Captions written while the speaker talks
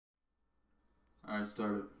Alright,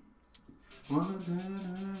 started.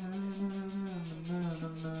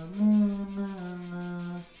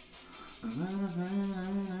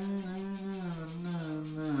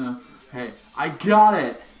 Hey, I got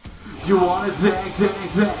it! You wanna take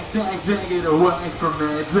it away from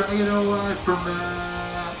me, take it away from me.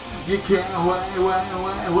 You can't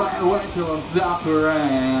wait till I'm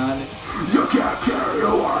suffering. You can't carry it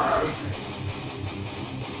away.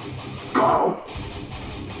 Go!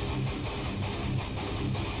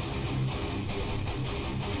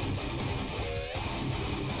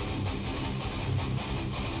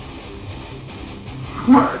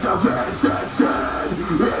 With the faces in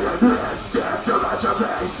an instant, to let your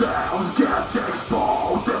faces get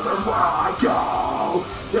exposed. This is where I go.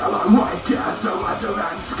 And I wake up selective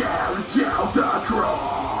and scared down the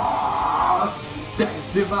draw. Take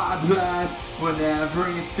to my place when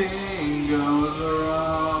everything goes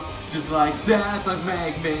wrong. Just like sad songs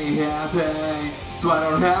make me happy, so I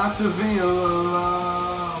don't have to feel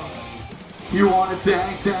alone. You wanna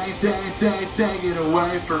take it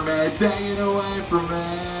away from me, take it away from me.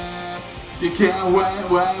 You can't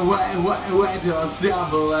wait till I'm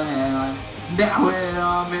stumbling. Now when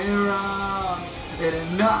I'm wrong, and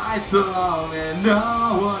at night alone and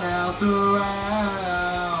no one else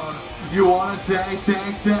around. You wanna take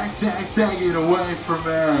it away from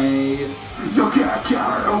me. You can't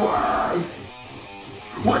carry it away.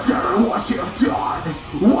 Whatever what you've done,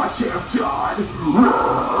 what you've done.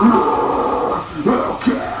 Who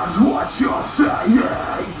cares what you're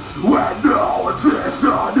saying when no one's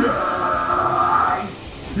listening?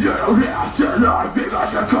 You don't have to like me,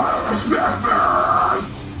 but you gotta respect me.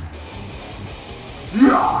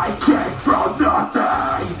 I came from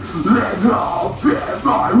nothing, let hope in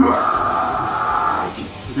my way.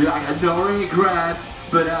 I got no regrets,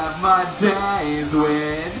 but I have my days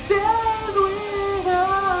with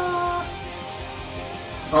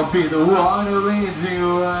I'll be the one who leads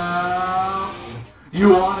you out. You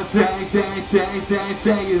wanna take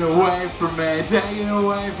it away from me, take it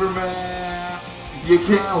away from me. You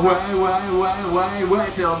can't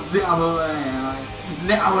wait till I'm stumbling.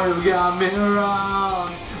 Now we've got me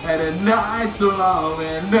wrong, and the night's so long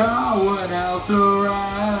and no one else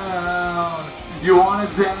around. You wanna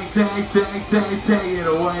take it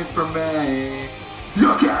away from me.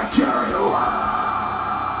 You can't carry it away.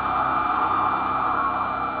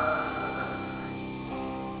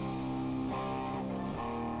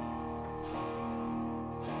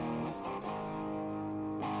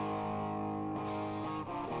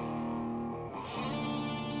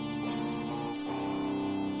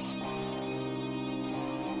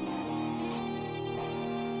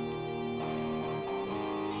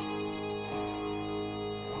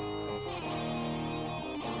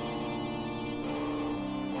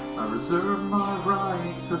 I reserve my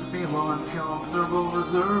right to feel uncomfortable,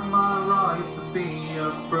 reserve my right to be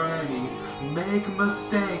afraid, make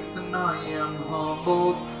mistakes and I am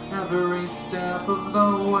humbled every step of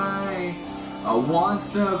the way. I want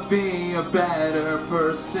to be a better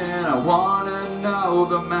person, I want to know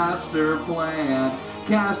the master plan.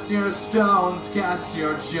 Cast your stones, cast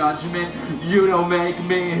your judgment, you don't make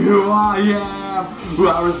me who I am.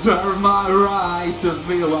 I reserve my right to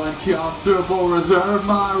feel uncomfortable, reserve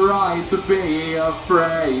my right to be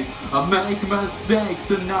afraid. I make mistakes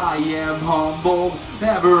and I am humbled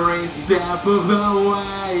every step of the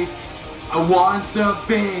way. I want to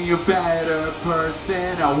be a better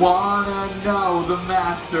person, I want to know the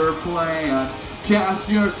master plan. Cast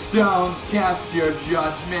your stones, cast your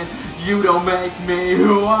judgment, you don't make me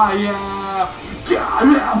who I am. God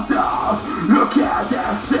help those who can't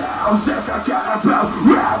themselves and forget about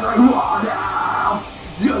everyone else.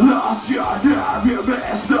 You lost your nerve, you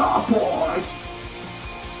missed the point.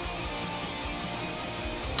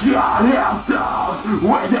 God help those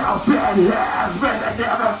without been hands, may they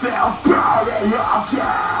never feel burning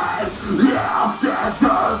again. Yes, stand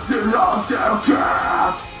those who also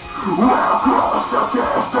can't. We're across the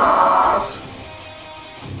distance.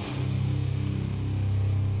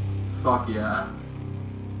 Fuck yeah.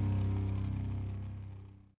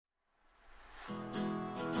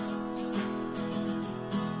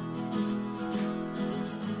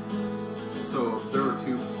 So there were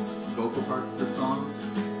two vocal parts to this song.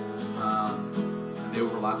 And they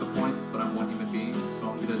overlap the points, but I'm one human being, so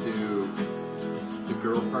I'm gonna do the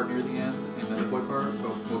girl part near the end and then the boy part,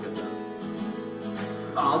 but we'll get there.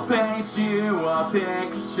 I'll paint you a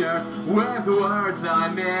picture with words I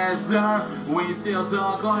miss. We still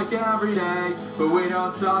talk like every day, but we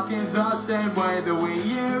don't talk in the same way that we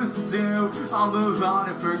used to. I'll move on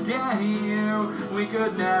and forget you. We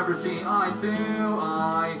could never see eye to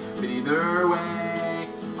eye, but either way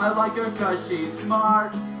I like her cause she's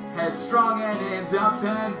smart, headstrong and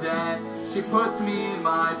independent. She puts me in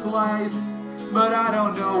my place, but I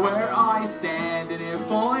don't know where I stand. And if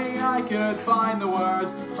only I could find the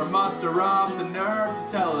words, or muster up the nerve to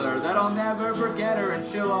tell her that I'll never forget her and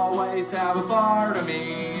she'll always have a part of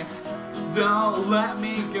me. Don't let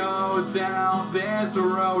me go down this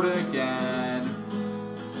road again.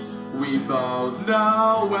 We both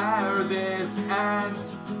know where this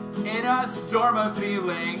ends. In a storm of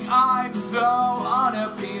feeling, I'm so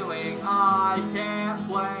unappealing. I can't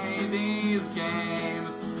play these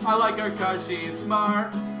games. I like her cause she's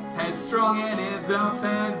smart, headstrong and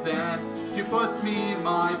independent. She puts me in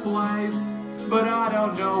my place, but I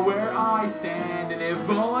don't know where I stand. And if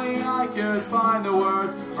only I could find the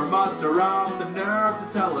words, or muster up the nerve to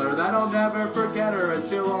tell her that I'll never forget her and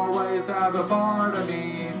she'll always have a part of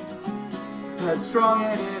me. Headstrong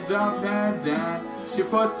and independent, she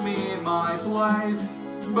puts me in my place,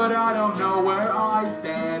 but I don't know where I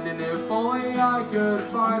stand. And if only I could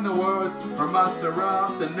find the words, or muster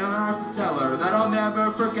up the nerve to tell her that I'll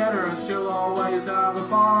never forget her and she'll always have a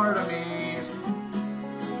part of me.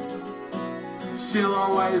 She'll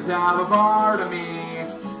always have a part of me.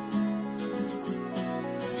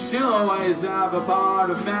 She'll always have a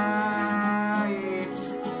part of me.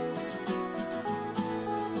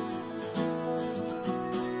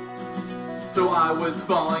 So I was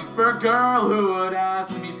falling for a girl who would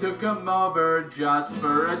ask me to come over just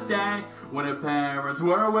for a day. When her parents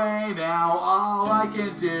were away, now all I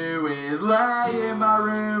can do is lay in my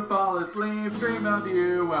room, fall asleep, dream of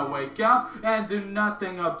you, and wake up and do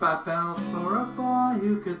nothing about. Fell for a boy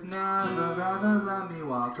who could never ever let me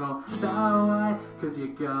walk all that way. Cause you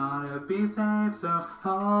gotta be safe, so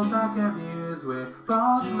hold back your views. We're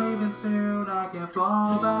both leaving soon, I can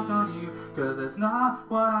fall back on you. Cause that's not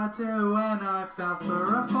what I do. And I fell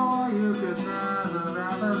for a boy who could never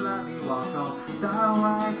ever let me walk all that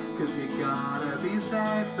way. Cause you gotta be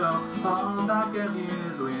safe, so hold back your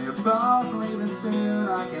views. We're both leaving soon,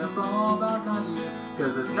 I can fall back on you.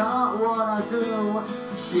 Cause it's not what I do.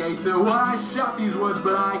 She hates it when I shout these words,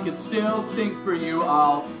 but I can still sing for you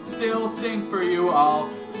all. Still sing for you all.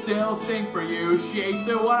 Still sing for you. She hates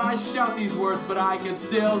it when I shout these words, but I can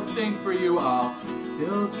still sing for you all.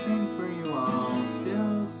 Still sing for you all.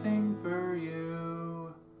 Still sing for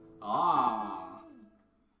you. Ah.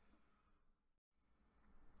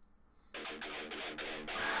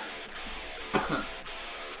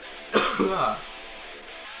 Yeah!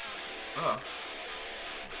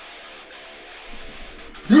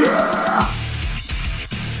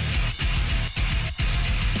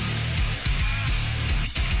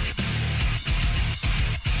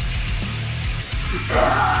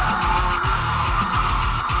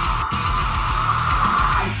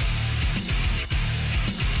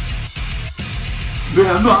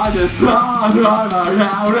 Am I the sun? Am I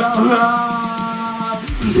out of line?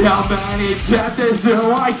 How many chances do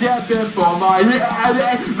I get before my head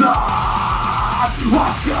explodes?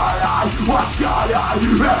 What's going on? What's going on?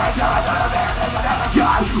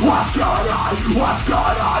 What's going on? What's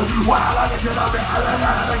going on? When I look into the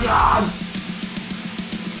mirror again.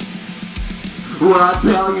 When I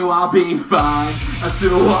tell you I'll be fine, I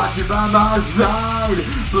still want you by my side.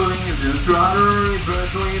 Please just try to read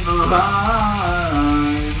between the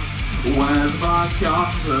lines. Where's my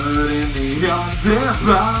comfort in the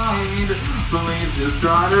undefined? Please just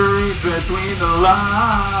try to read between the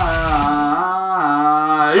lines.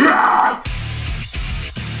 Yeah!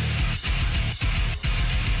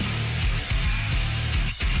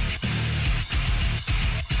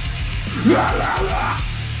 Yeah, yeah, yeah!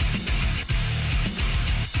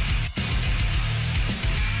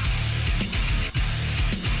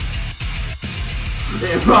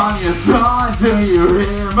 If I'm your son, do you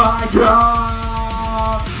hear my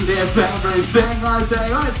call? If everything I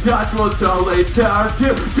say I touch will totally turn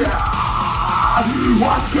to dust.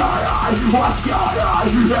 What's going on? What's going on?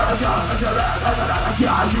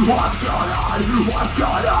 What's going on? What's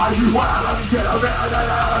going on? When I look into the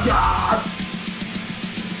mirror,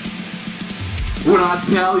 when I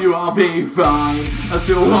tell you I'll be fine, I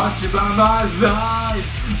still want you by my side.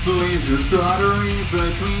 Please just try to read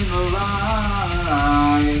between the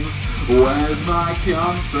lines. Where's my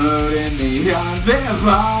comfort in the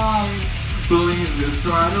undefined? Please just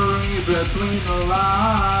try to read between the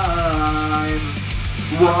lines.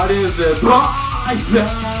 What is the poison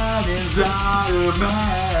inside of me?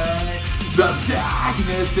 The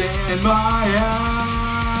sadness in my head.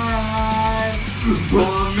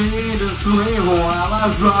 Put me to sleep while I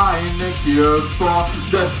find a cure for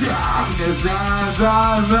the sadness that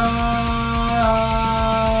I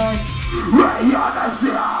make. Ray on the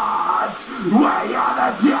sun, We are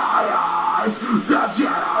the giants, the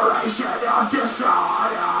generation of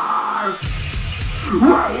disorder.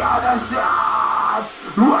 We are the sons,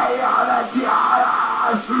 we are the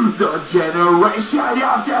giants, the generation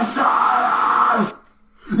of disorder.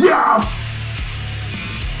 Yeah!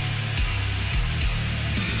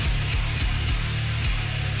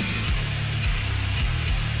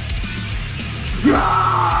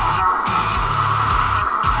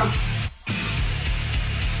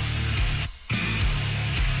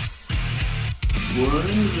 What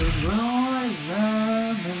is the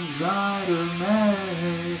poison inside of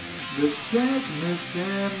me? The sickness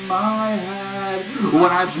in my head.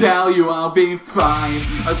 When I tell you I'll be fine,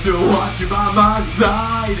 I still want you by my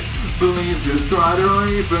side. Please just try to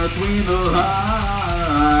read between the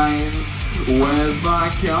lines. Where's my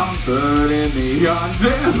comfort in the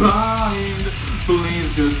undefined?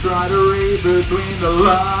 Please just try to read between the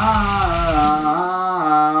lines.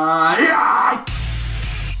 Yeah!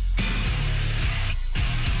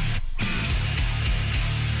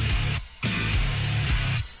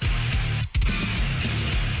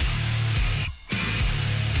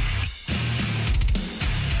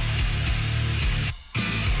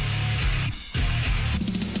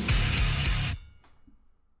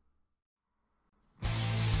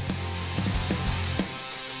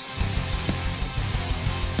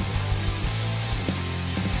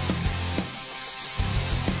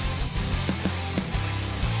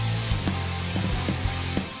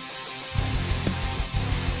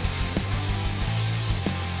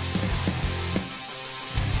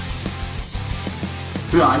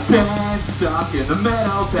 I've been stuck in the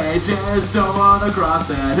middle pages, don't wanna cross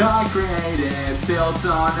that I created, built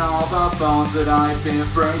on all the bones that I've been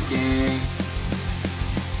breaking.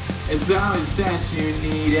 It's always sense you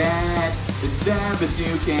need it, it's there but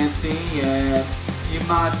you can't see it. You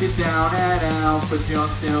might be down and out, but you're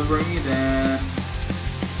still breathing.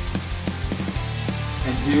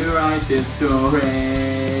 And to write this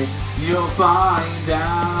story, you'll find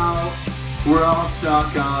out we're all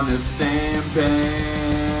stuck on the same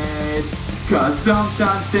page. Cause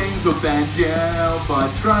sometimes things will bend you,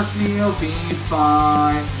 but trust me you'll be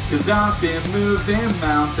fine. Cause I've been moving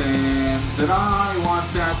mountains that I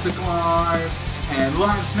once had to climb. And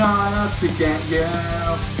life's not up to get you,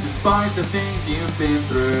 despite the things you've been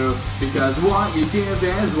through. Because what you give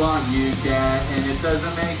is what you get, and it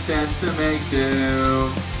doesn't make sense to make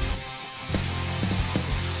do.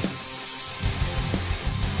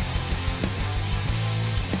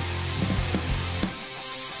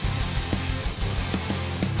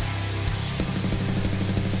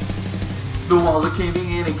 The walls are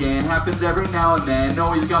caving in again, happens every now and then.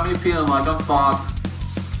 Always got me feeling like I'm fucked.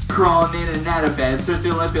 Crawling in and out of bed,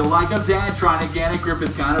 searching to feel like I'm dead. Trying to get a grip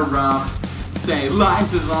is kinda rough. Say life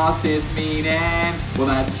has lost its meaning. Well,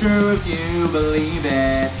 that's true if you believe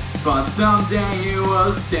it. But someday you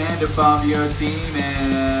will stand above your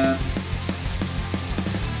demons.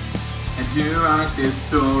 And to write this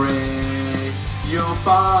story, you'll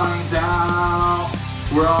find out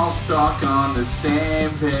we're all stuck on the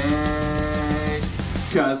same page.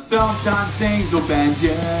 Cause sometimes things will bend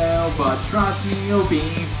you, but trust me you'll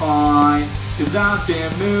be fine. Cause I've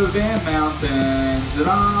been moving mountains that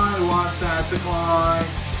I once had to climb.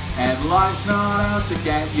 And life's not out to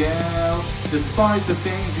get you, despite the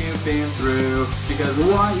things you've been through. Because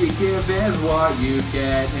what you give is what you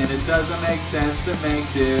get, and it doesn't make sense to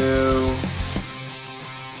make do.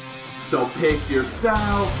 So pick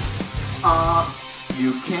yourself up.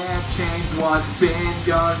 You can't change what's been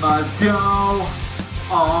done, must go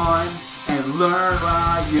on and learn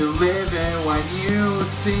while you live it. When you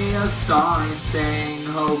see a sign saying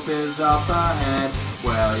hope is up ahead,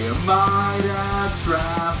 well, you might have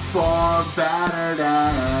trapped for better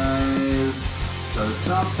days. Cause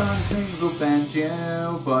sometimes things will bend you,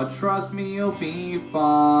 but trust me you'll be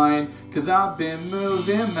fine. Cause I've been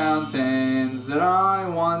moving mountains that I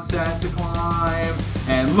once had to climb.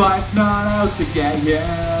 And life's not out to get you,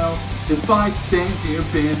 despite the things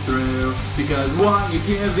you've been through. Because what you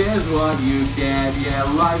give is what you get. Yeah,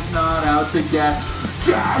 life's not out to get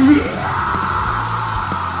you.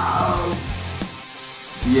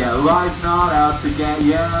 Yeah, life's not out to get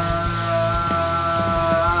you.